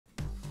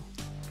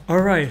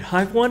Alright,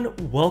 hi everyone,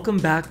 welcome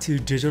back to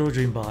Digital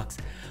Dreambox.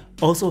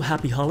 Also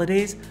happy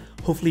holidays.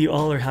 Hopefully you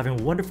all are having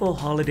a wonderful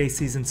holiday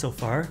season so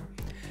far.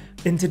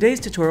 In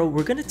today's tutorial,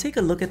 we're going to take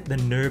a look at the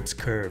NURBS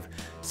Curve.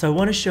 So I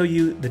want to show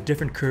you the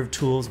different curve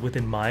tools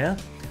within Maya,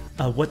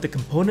 what the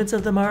components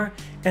of them are,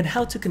 and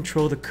how to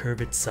control the curve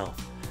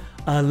itself.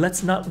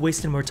 Let's not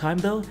waste any more time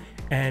though,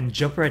 and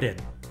jump right in.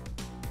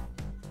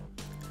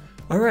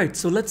 Alright,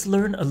 so let's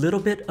learn a little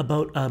bit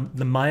about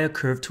the Maya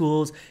curve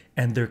tools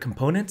and their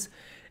components.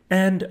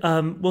 And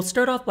we'll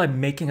start off by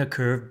making a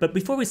curve, but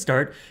before we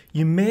start,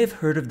 you may have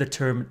heard of the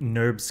term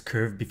NURBS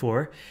Curve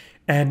before,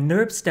 and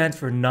NURBS stands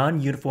for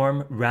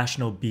Non-Uniform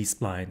Rational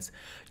B-Splines.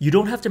 You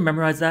don't have to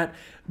memorize that,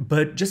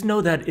 but just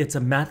know that it's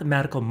a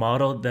mathematical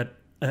model that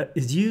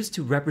is used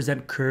to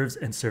represent curves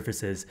and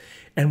surfaces,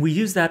 and we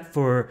use that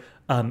for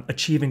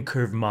achieving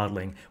curve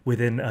modeling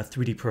within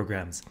 3D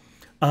programs.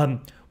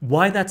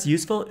 Why that's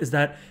useful is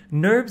that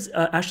NURBS,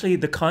 actually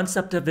the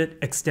concept of it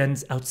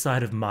extends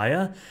outside of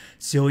Maya.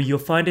 So you'll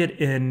find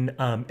it in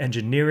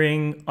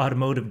engineering,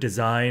 automotive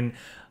design,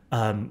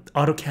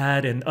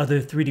 AutoCAD, and other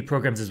 3D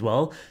programs as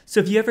well. So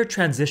if you ever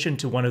transition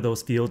to one of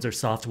those fields or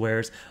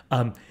softwares,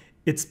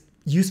 it's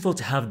useful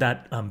to have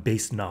that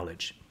base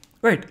knowledge.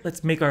 All right,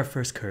 let's make our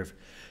first curve.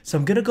 So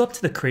I'm gonna go up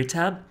to the Create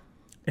tab,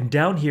 and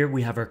down here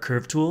we have our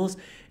curve tools,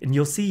 and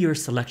you'll see your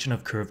selection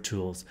of curve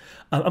tools.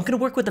 I'm going to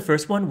work with the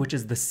first one, which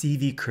is the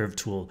CV curve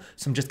tool.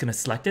 So I'm just going to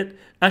select it.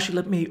 Actually,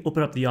 let me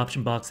open up the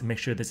option box and make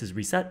sure this is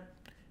reset.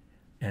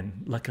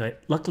 And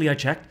luckily I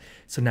checked.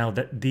 So now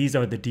that these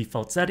are the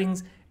default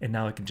settings, and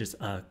now I can just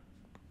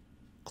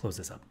close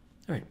this up.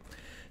 All right.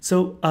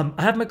 So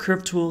I have my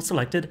curve tool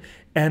selected,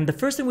 and the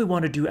first thing we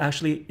want to do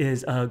actually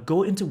is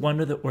go into one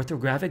of the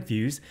orthographic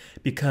views,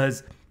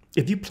 because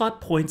if you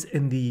plot points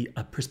in the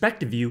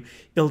perspective view,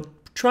 it'll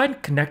try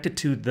and connect it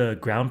to the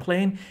ground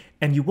plane,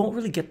 and you won't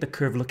really get the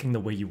curve looking the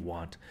way you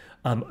want,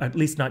 at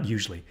least not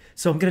usually.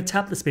 So I'm going to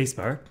tap the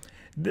spacebar.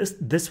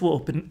 This will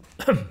open,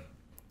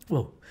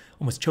 whoa,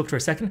 almost choked for a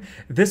second.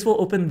 This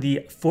will open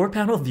the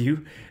 4-panel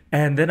view,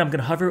 and then I'm going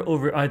to hover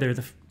over either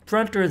the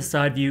front or the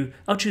side view.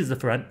 I'll choose the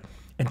front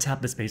and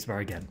tap the spacebar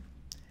again.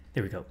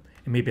 There we go.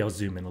 And maybe I'll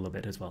zoom in a little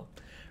bit as well.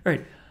 All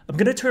right. I'm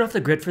going to turn off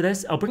the grid for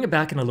this. I'll bring it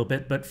back in a little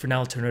bit, but for now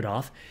I'll turn it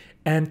off.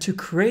 And to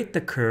create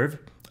the curve,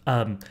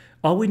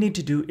 all we need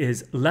to do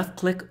is left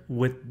click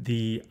with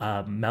the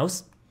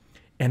mouse,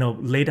 and I'll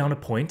lay down a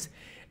point.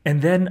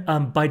 And then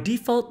by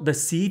default, the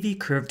CV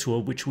curve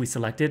tool, which we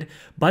selected,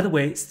 by the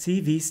way,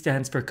 CV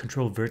stands for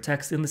control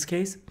vertex in this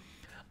case,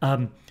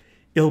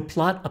 it'll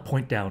plot a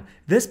point down.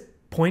 This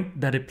point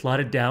that it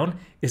plotted down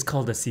is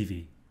called a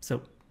CV.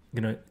 So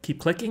I'm going to keep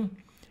clicking,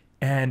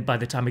 and by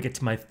the time I get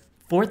to my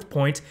 4th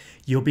point,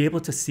 you'll be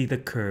able to see the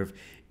curve.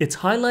 It's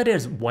highlighted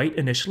as white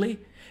initially,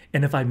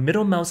 and if I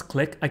middle mouse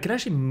click, I can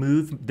actually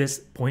move this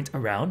point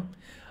around.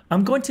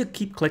 I'm going to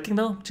keep clicking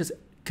though, just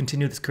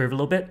continue this curve a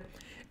little bit.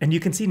 And you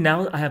can see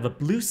now I have a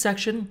blue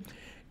section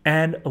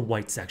and a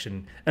white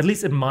section. At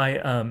least in my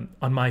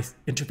on my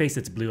interface,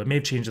 it's blue. I may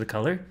have changed the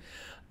color.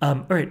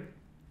 All right,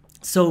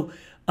 so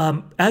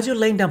as you're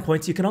laying down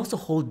points, you can also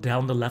hold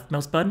down the left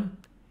mouse button,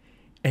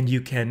 and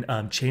you can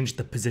change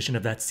the position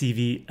of that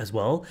CV as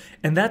well.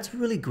 And that's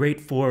really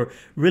great for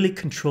really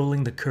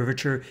controlling the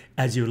curvature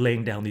as you're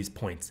laying down these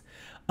points.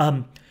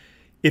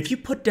 If you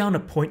put down a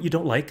point you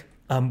don't like,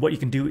 what you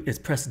can do is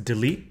press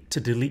delete to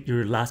delete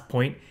your last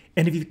point.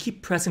 And if you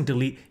keep pressing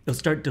delete, it'll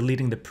start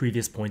deleting the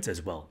previous points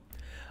as well.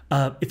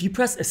 If you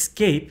press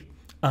escape,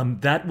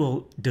 that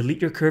will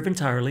delete your curve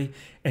entirely,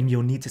 and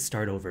you'll need to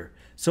start over.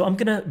 So I'm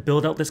gonna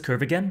build out this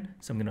curve again.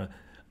 So I'm gonna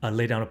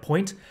lay down a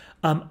point.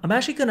 I'm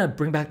actually gonna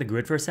bring back the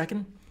grid for a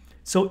second.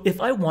 So if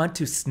I want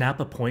to snap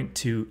a point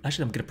to,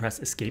 actually I'm gonna press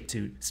escape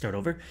to start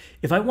over.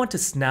 If I want to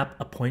snap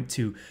a point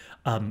to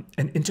an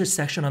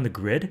intersection on the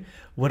grid,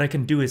 what I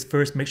can do is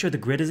first make sure the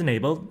grid is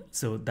enabled.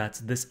 So that's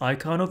this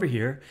icon over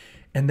here.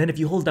 And then if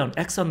you hold down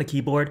X on the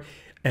keyboard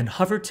and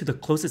hover to the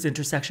closest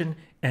intersection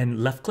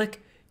and left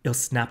click, it'll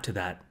snap to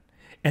that.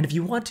 And if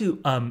you want to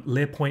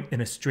lay a point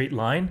in a straight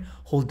line,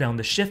 hold down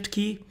the Shift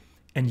key,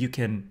 and you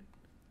can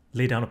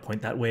lay down a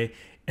point that way,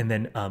 and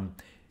then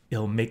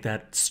it'll make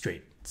that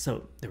straight.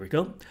 So there we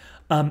go.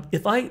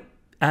 If I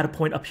add a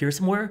point up here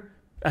somewhere,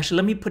 actually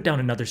let me put down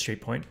another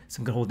straight point. So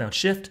I'm gonna hold down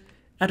Shift,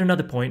 add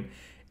another point,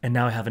 and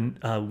now I have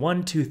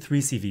 1, 2,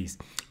 3 CVs.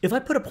 If I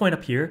put a point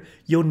up here,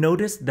 you'll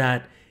notice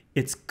that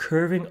it's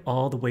curving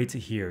all the way to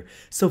here.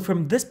 So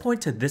from this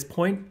point to this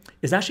point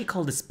is actually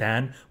called a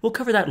span. We'll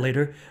cover that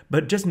later,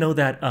 but just know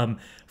that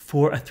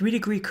for a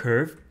 3-degree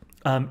curve,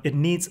 it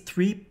needs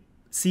 3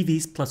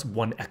 CVs plus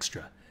 1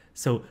 extra.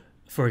 So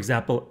for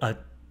example, a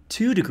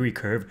 2-degree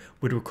curve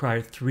would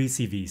require 3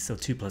 CVs, so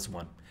 2 plus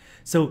 1.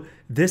 So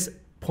this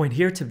point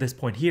here to this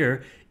point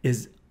here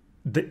is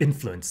the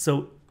influence.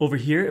 So over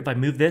here, if I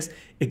move this,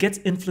 it gets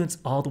influence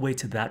all the way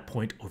to that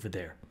point over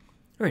there.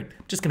 All right,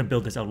 just gonna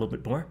build this out a little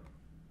bit more.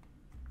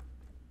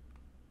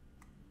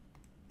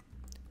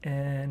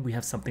 And we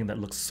have something that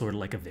looks sort of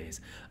like a vase.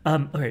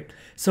 All right,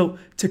 so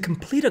to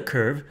complete a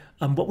curve,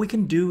 what we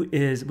can do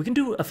is we can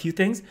do a few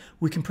things.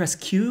 We can press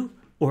Q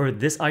or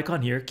this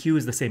icon here, Q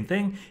is the same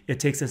thing. It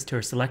takes us to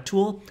our select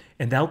tool,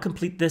 and that'll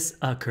complete this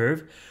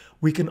curve.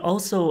 We can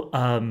also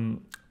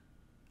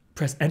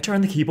press enter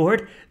on the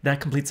keyboard. That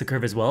completes the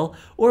curve as well.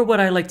 Or what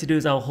I like to do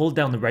is I'll hold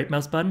down the right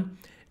mouse button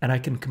and I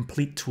can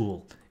complete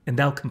tool, and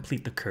that'll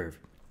complete the curve.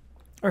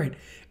 All right,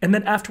 and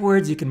then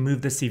afterwards you can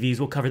move the CVs.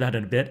 We'll cover that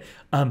in a bit.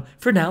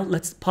 For now,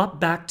 let's pop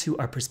back to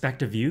our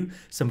perspective view.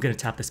 So I'm going to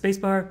tap the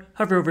spacebar,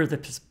 hover over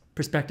the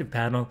perspective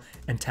panel,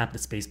 and tap the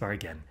spacebar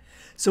again.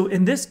 So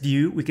in this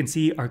view, we can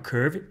see our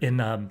curve in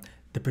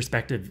the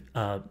perspective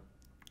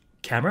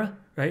camera,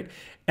 right?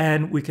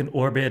 And we can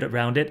orbit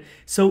around it.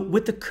 So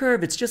with the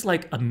curve, it's just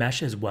like a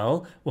mesh as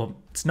well. Well,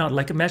 it's not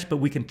like a mesh, but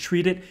we can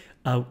treat it,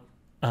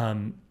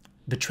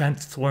 the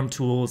transform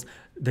tools,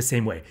 the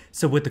same way.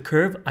 So with the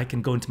curve, I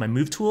can go into my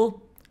move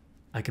tool,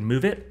 I can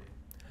move it,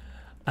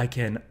 I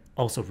can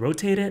also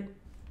rotate it,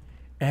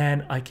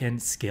 and I can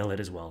scale it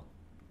as well.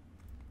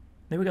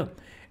 There we go.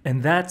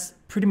 And that's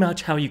pretty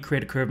much how you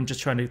create a curve. I'm just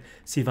trying to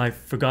see if I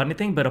forgot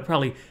anything, but I'll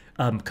probably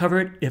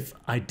cover it if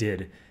I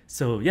did.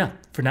 So yeah,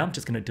 for now, I'm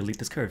just gonna delete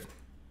this curve.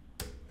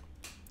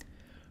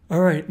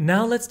 All right,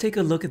 now let's take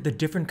a look at the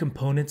different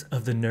components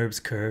of the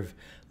NURBS curve.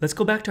 Let's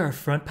go back to our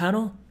front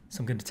panel. So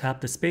I'm gonna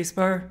tap the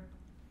spacebar,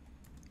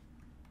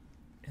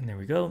 and there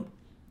we go.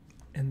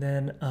 And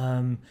then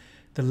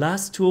the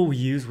last tool we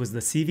used was the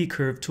CV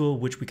curve tool,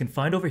 which we can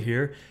find over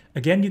here.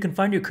 Again, you can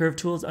find your curve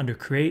tools under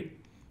Create,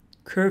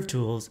 Curve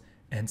Tools,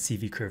 and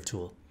CV Curve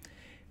Tool.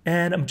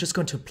 And I'm just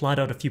going to plot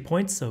out a few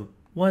points. So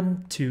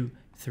 1, 2,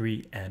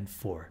 3, and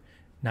 4.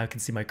 Now I can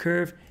see my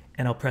curve,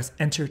 and I'll press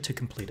Enter to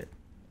complete it.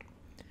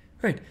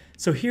 All right,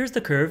 so here's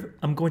the curve.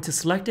 I'm going to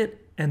select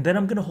it, and then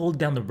I'm going to hold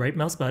down the right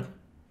mouse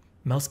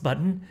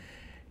button,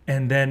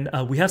 and then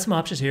we have some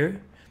options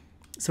here.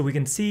 So we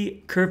can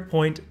see curve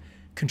point,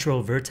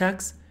 control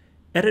vertex,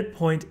 edit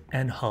point,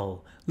 and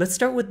hull. Let's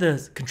start with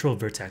the control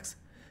vertex.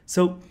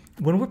 So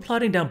when we're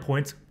plotting down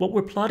points, what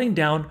we're plotting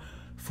down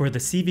for the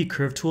CV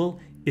curve tool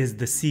is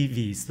the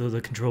CVs, so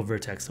the control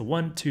vertex. So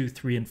 1, 2,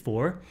 3, and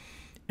 4.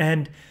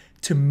 And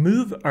to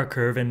move our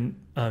curve and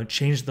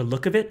change the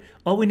look of it,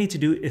 all we need to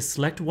do is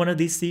select one of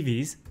these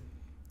CVs,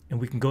 and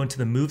we can go into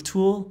the move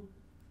tool,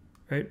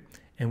 right?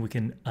 And we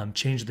can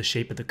change the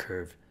shape of the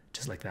curve,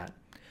 just like that.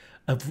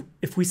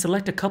 If we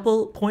select a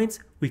couple points,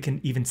 we can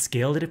even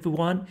scale it if we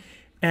want.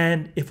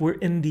 And if we're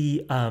in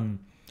the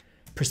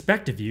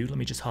perspective view, let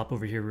me just hop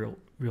over here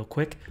real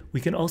quick.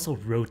 We can also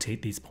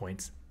rotate these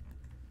points.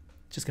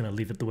 Just gonna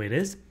leave it the way it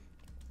is.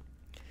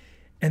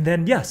 And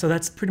then, yeah, so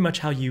that's pretty much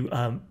how you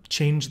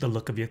change the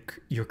look of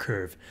your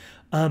curve.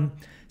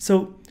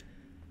 So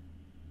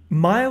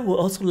Maya will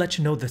also let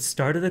you know the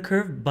start of the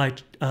curve by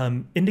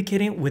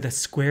indicating it with a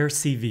square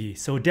CV.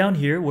 So down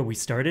here where we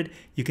started,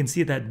 you can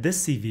see that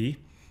this CV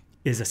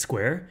is a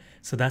square.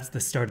 So that's the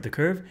start of the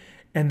curve.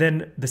 And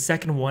then the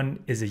second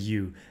one is a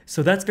U.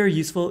 So that's very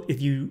useful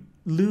if you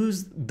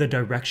lose the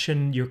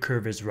direction your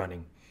curve is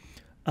running.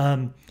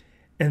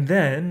 And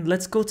then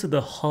let's go to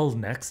the hull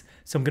next.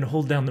 So I'm going to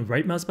hold down the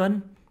right mouse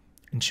button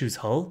and choose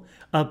hull.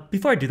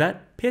 Before I do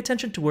that, pay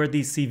attention to where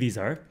these CVs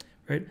are,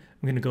 right?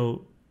 I'm going to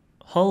go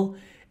hull,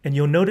 and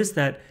you'll notice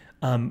that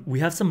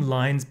we have some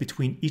lines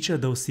between each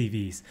of those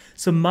CVs.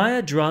 So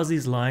Maya draws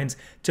these lines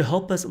to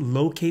help us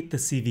locate the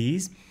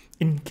CVs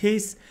in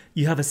case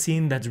you have a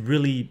scene that's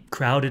really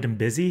crowded and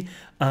busy,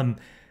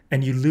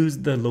 and you lose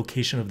the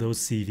location of those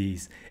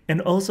CVs. And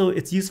also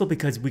it's useful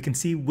because we can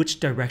see which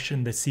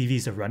direction the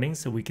CVs are running.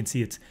 So we can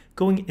see it's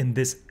going in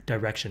this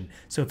direction.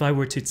 So if I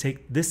were to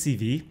take this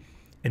CV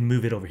and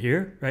move it over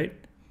here, right?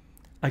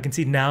 I can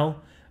see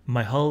now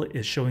my hull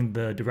is showing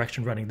the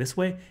direction running this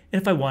way. And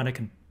if I want, I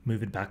can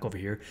move it back over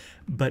here.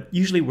 But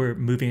usually we're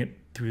moving it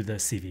through the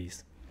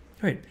CVs.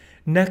 All right,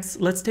 next,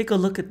 let's take a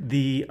look at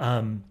the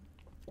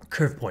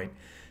curve point.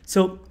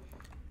 So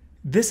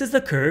this is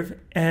the curve,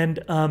 and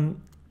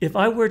if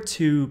I were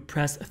to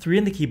press 3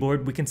 on the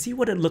keyboard, we can see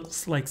what it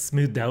looks like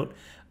smoothed out.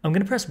 I'm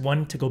going to press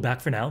 1 to go back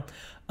for now.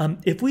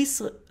 If we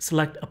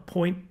select a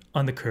point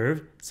on the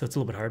curve, so it's a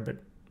little bit hard, but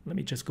let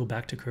me just go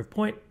back to curve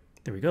point.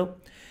 There we go.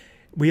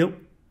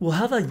 We'll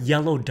have a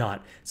yellow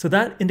dot. So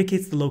that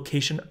indicates the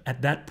location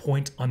at that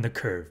point on the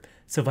curve.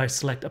 So if I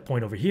select a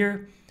point over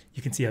here,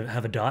 you can see I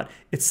have a dot.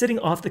 It's sitting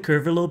off the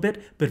curve a little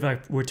bit, but if I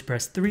were to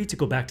press 3 to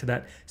go back to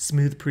that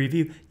smooth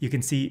preview, you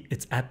can see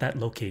it's at that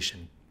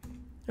location.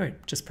 All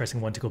right, just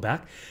pressing 1 to go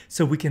back.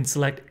 So we can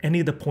select any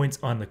of the points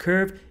on the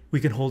curve. We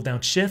can hold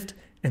down Shift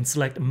and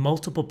select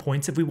multiple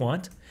points if we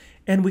want.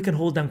 And we can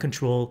hold down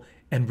Control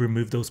and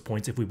remove those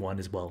points if we want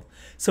as well.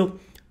 So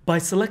by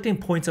selecting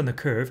points on the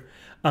curve,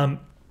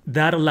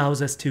 that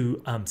allows us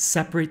to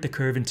separate the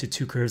curve into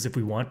 2 curves if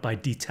we want by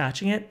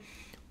detaching it,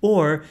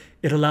 or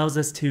it allows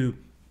us to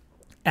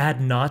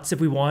add knots if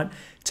we want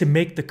to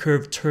make the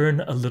curve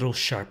turn a little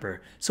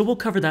sharper. So we'll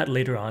cover that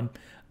later on.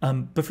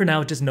 But for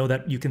now, just know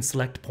that you can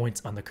select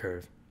points on the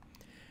curve.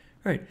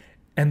 All right,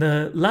 and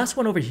the last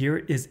one over here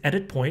is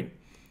edit point.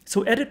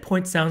 So edit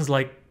point sounds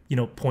like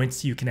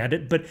points you can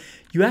edit, but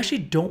you actually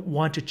don't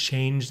want to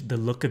change the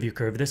look of your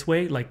curve this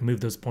way, like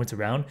move those points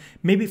around,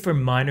 maybe for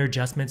minor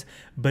adjustments,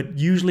 but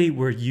usually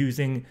we're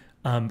using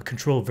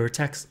control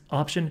vertex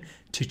option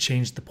to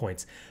change the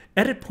points.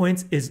 Edit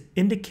points is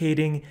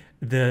indicating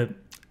the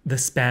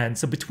span.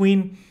 So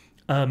between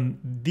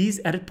these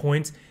edit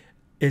points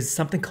is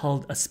something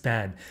called a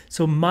span.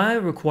 So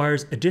Maya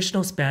requires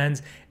additional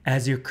spans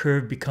as your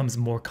curve becomes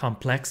more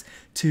complex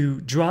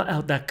to draw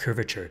out that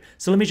curvature.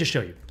 So let me just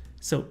show you.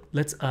 So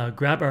let's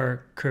grab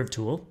our curve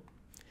tool,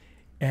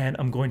 and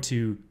I'm going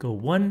to go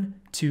 1,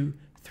 2,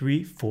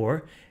 3,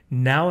 4.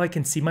 Now I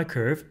can see my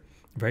curve,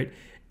 right?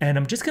 And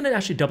I'm just gonna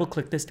actually double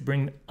click this to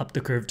bring up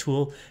the curve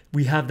tool.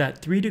 We have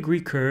that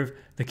 3-degree curve,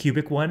 the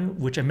cubic one,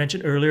 which I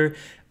mentioned earlier,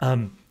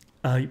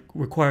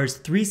 requires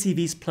 3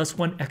 CVs plus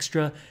 1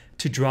 extra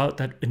to draw out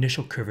that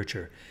initial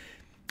curvature.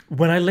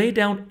 When I lay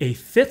down a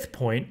 5th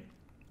point,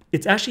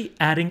 it's actually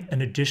adding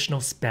an additional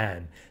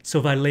span. So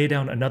if I lay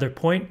down another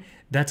point,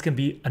 that's gonna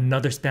be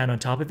another span on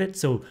top of it.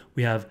 So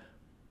we have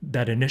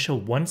that initial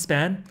 1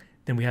 span,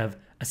 then we have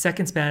a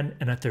 2nd span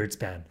and a 3rd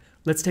span.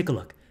 Let's take a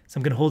look. So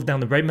I'm gonna hold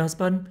down the right mouse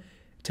button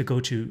to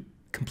go to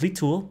complete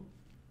tool.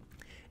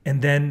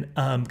 And then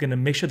I'm gonna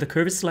make sure the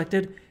curve is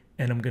selected,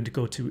 and I'm going to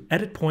go to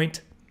edit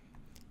point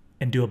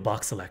and do a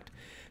box select.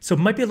 So it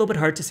might be a little bit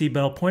hard to see, but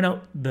I'll point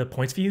out the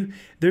points for you.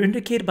 They're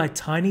indicated by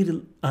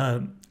tiny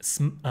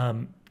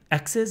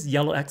X's,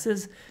 yellow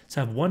X's.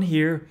 So I have 1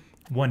 here,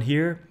 1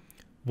 here,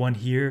 1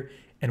 here,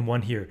 and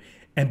 1 here.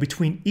 And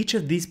between each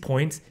of these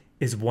points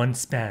is 1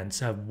 span.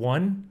 So I have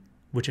 1,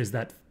 which is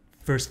that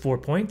first 4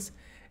 points,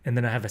 and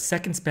then I have a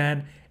 2nd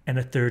span and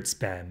a 3rd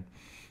span.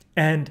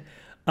 And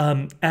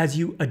as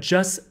you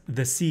adjust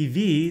the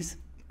CVs,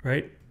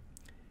 right,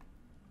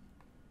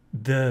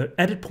 the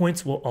edit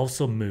points will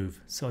also move.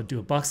 So I'll do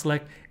a box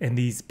select, and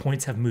these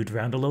points have moved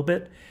around a little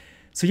bit.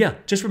 So yeah,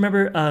 just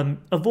remember,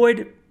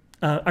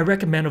 I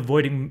recommend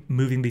avoiding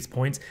moving these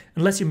points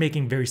unless you're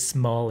making very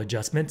small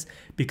adjustments,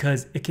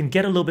 because it can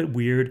get a little bit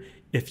weird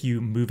if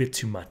you move it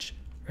too much,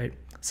 right?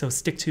 So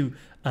stick to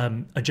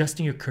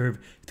adjusting your curve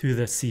through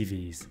the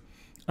CVs.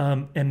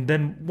 And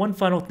then one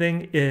final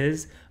thing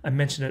is, I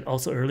mentioned it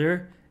also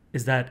earlier,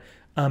 is that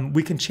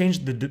we can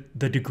change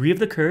the degree of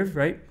the curve,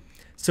 right?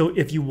 So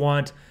if you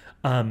want,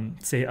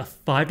 say, a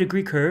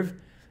 5-degree curve,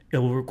 it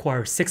will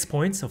require 6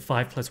 points, so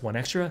 5 plus 1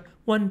 extra,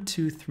 1,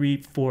 2, 3,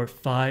 4,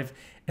 5,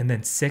 and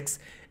then 6.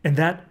 And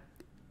that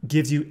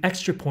gives you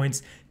extra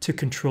points to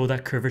control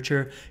that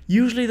curvature.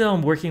 Usually though,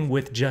 I'm working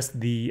with just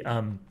the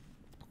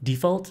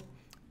default,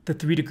 the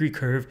 3-degree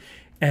curve,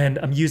 and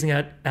I'm using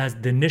it as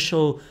the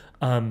initial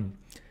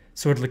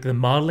sort of like the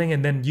modeling,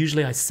 and then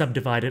usually I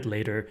subdivide it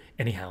later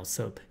anyhow.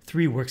 So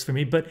 3 works for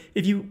me, but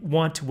if you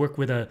want to work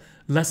with a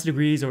less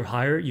degrees or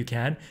higher, you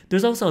can.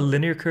 There's also a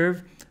linear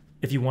curve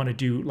if you want to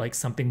do like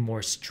something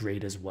more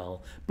straight as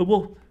well, but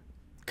we'll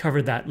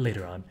cover that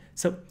later on.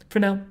 So for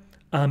now,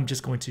 I'm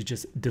just going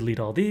to delete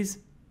all these.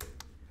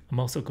 I'm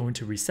also going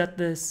to reset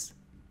this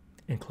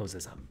and close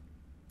this up.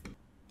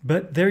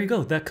 But there you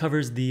go, that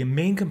covers the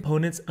main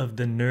components of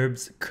the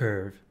NURBS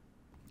curve.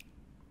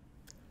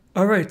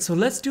 All right, so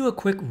let's do a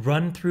quick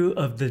run through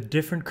of the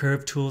different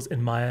curve tools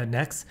in Maya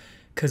next,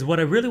 because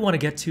what I really want to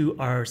get to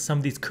are some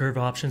of these curve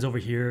options over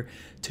here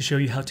to show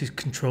you how to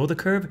control the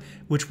curve,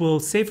 which we'll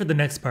save for the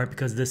next part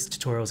because this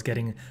tutorial is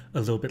getting a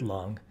little bit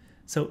long.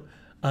 So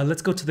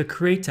let's go to the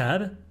Create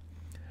tab,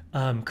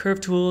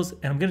 Curve Tools,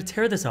 and I'm going to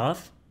tear this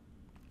off.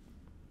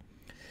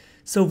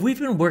 So we've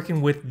been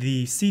working with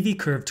the CV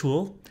Curve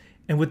tool,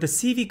 and with the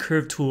CV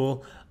Curve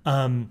tool,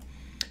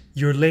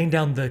 you're laying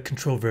down the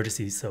control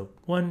vertices. So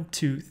 1,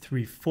 2,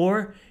 3,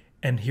 4,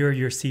 and here are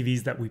your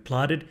CVs that we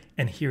plotted,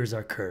 and here's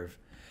our curve.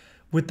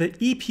 With the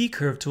EP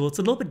Curve tool, it's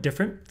a little bit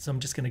different, so I'm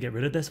just going to get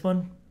rid of this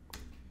one.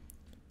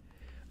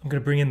 I'm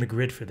going to bring in the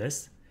grid for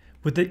this.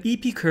 With the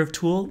EP Curve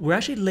tool, we're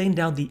actually laying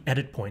down the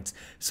edit points,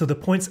 so the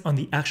points on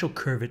the actual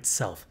curve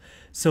itself.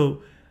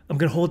 So I'm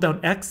going to hold down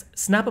X,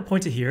 snap a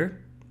point to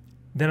here,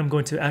 then I'm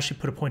going to actually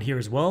put a point here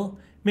as well.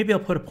 Maybe I'll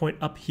put a point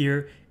up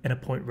here and a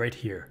point right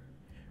here.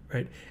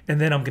 Right? And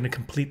then I'm going to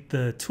complete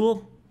the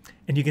tool,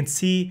 and you can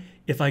see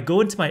if I go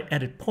into my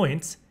edit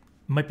points,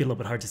 it might be a little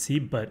bit hard to see,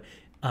 but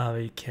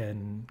I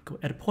can go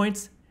edit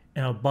points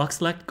and I'll box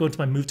select, go into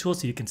my move tool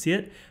so you can see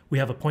it. We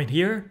have a point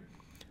here.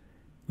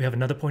 We have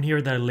another point here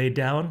that I laid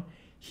down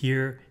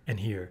here and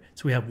here.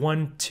 So we have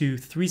 1, 2,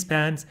 3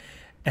 spans,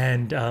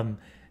 and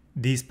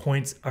these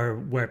points are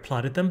where I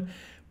plotted them.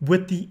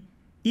 With the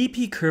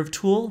EP Curve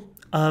tool,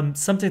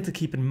 something to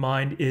keep in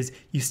mind is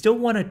you still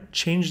want to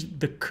change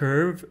the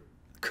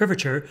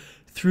curvature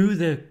through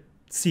the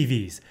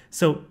CVs.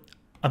 So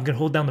I'm going to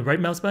hold down the right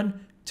mouse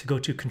button to go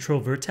to Control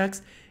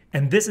Vertex,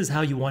 and this is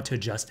how you want to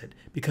adjust it,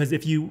 because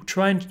if you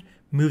try and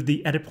move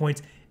the edit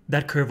points,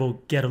 that curve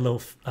will get a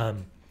little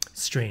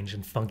strange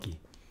and funky.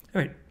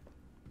 All right.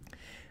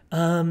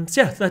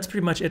 So yeah, that's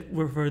pretty much it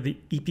for the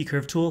EP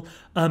Curve tool.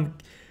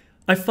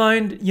 I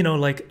find,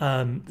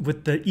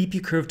 with the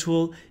EP Curve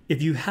tool,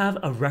 if you have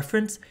a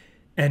reference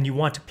and you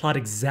want to plot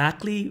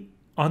exactly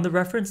on the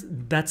reference,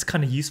 that's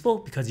kind of useful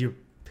because you're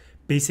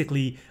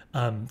basically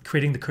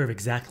creating the curve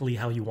exactly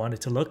how you want it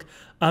to look.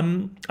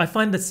 I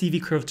find the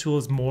CV curve tool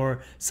is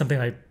more something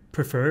I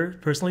prefer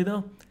personally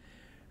though.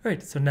 All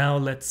right, so now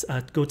let's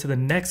go to the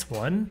next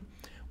one,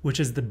 which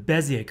is the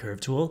Bezier curve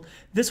tool.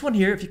 This one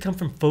here, if you come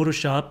from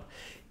Photoshop,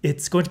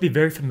 it's going to be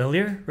very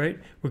familiar, right?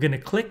 We're going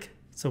to click,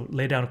 so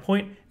lay down a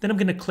point, then I'm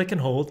going to click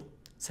and hold,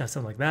 so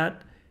something like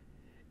that.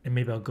 And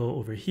maybe I'll go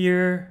over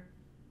here,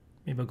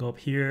 maybe I'll go up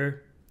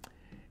here,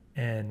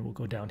 and we'll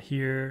go down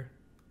here,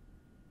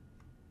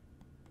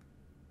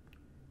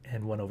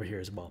 and one over here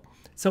as well.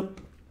 So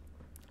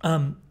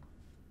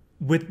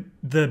with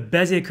the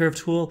Bezier curve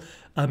tool,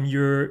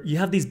 you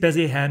have these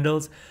Bezier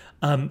handles.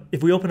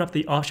 If we open up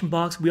the option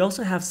box, we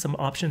also have some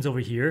options over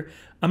here.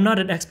 I'm not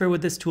an expert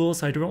with this tool,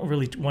 so I don't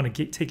really want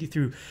to take you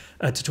through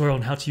a tutorial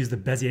on how to use the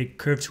Bezier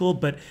curve tool,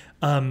 but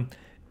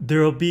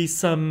there will be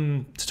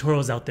some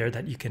tutorials out there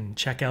that you can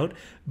check out.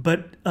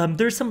 But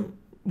there's some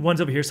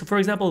ones over here. So for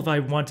example, if I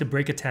want to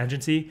break a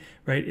tangency,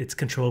 right, it's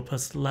Control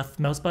plus left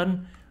mouse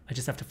button. I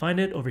just have to find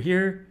it over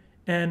here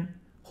and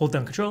hold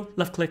down Control,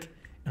 left click,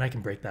 and I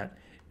can break that.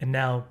 And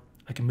now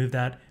I can move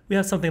that. We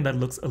have something that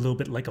looks a little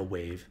bit like a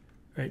wave,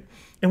 right?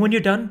 And when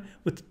you're done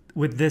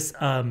with this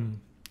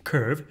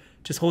curve,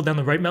 just hold down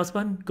the right mouse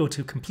button, go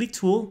to Complete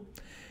Tool,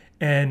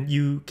 and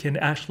you can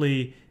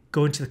actually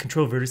go into the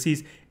control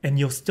vertices, and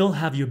you'll still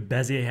have your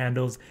Bezier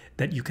handles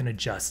that you can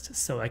adjust.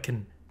 So I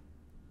can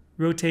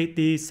rotate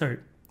these,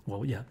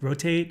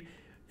 rotate,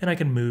 and I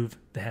can move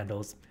the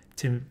handles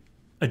to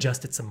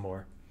adjust it some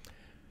more.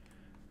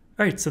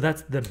 All right, so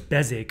that's the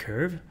Bezier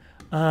curve.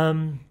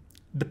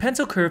 The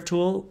pencil curve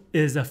tool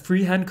is a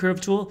freehand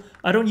curve tool.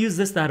 I don't use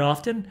this that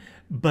often,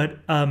 but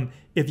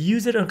if you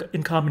use it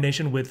in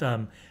combination with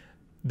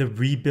the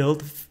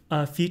rebuild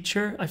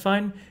feature, I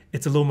find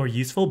it's a little more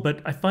useful,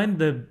 but I find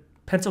the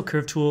pencil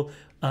curve tool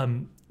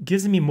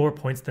gives me more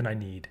points than I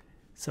need.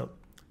 So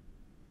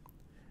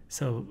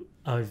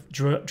I've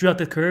drew out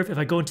the curve. If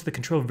I go into the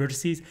control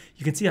vertices,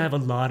 you can see I have a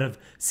lot of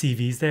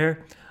CVs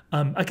there.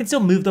 I can still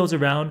move those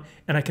around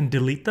and I can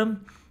delete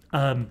them.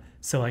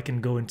 So I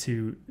can go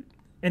into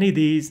any of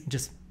these,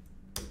 just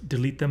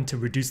delete them to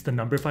reduce the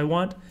number if I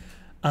want.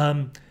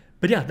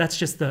 But yeah, that's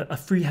just a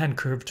freehand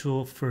curve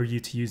tool for you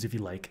to use if you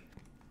like.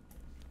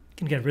 You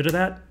can get rid of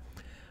that.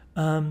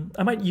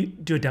 I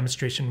might do a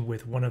demonstration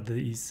with one of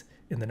these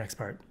in the next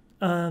part.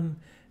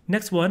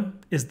 Next one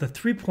is the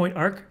 3-point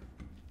arc,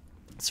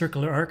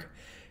 circular arc.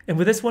 And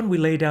with this one, we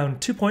lay down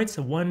 2 points,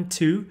 so 1,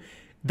 2.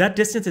 That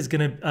distance is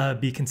gonna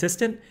be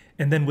consistent.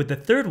 And then with the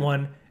third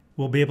one,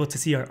 we'll be able to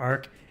see our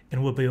arc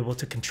and we'll be able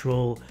to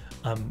control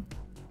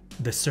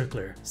the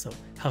circular, so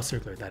how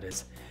circular that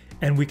is.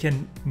 And we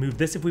can move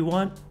this if we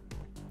want.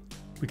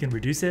 We can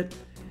reduce it.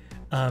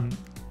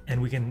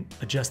 And we can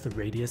adjust the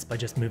radius by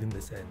just moving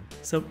this in.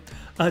 So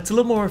it's a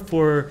little more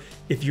for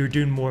if you're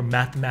doing more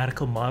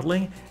mathematical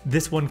modeling.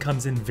 This one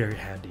comes in very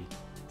handy.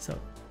 So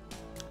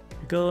here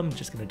we go, I'm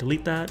just gonna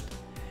delete that.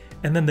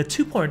 And then the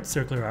 2-point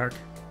circular arc,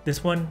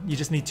 this one, you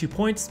just need 2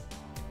 points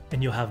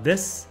and you'll have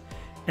this.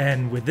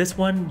 And with this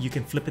one, you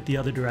can flip it the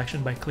other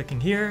direction by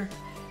clicking here,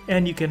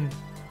 and you can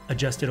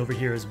adjust it over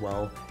here as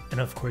well.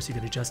 And of course you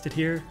can adjust it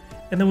here.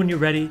 And then when you're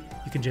ready,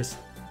 you can just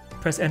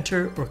press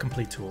enter or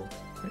complete tool.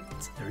 Right,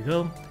 so there we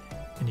go.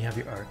 And you have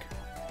your arc.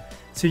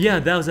 So yeah,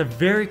 that was a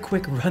very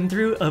quick run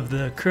through of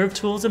the curve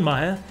tools in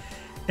Maya.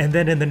 And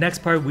then in the next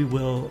part, we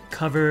will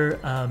cover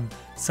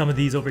some of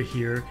these over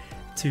here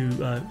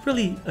to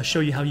really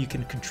show you how you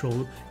can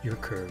control your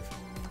curve.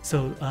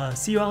 So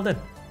see you all then.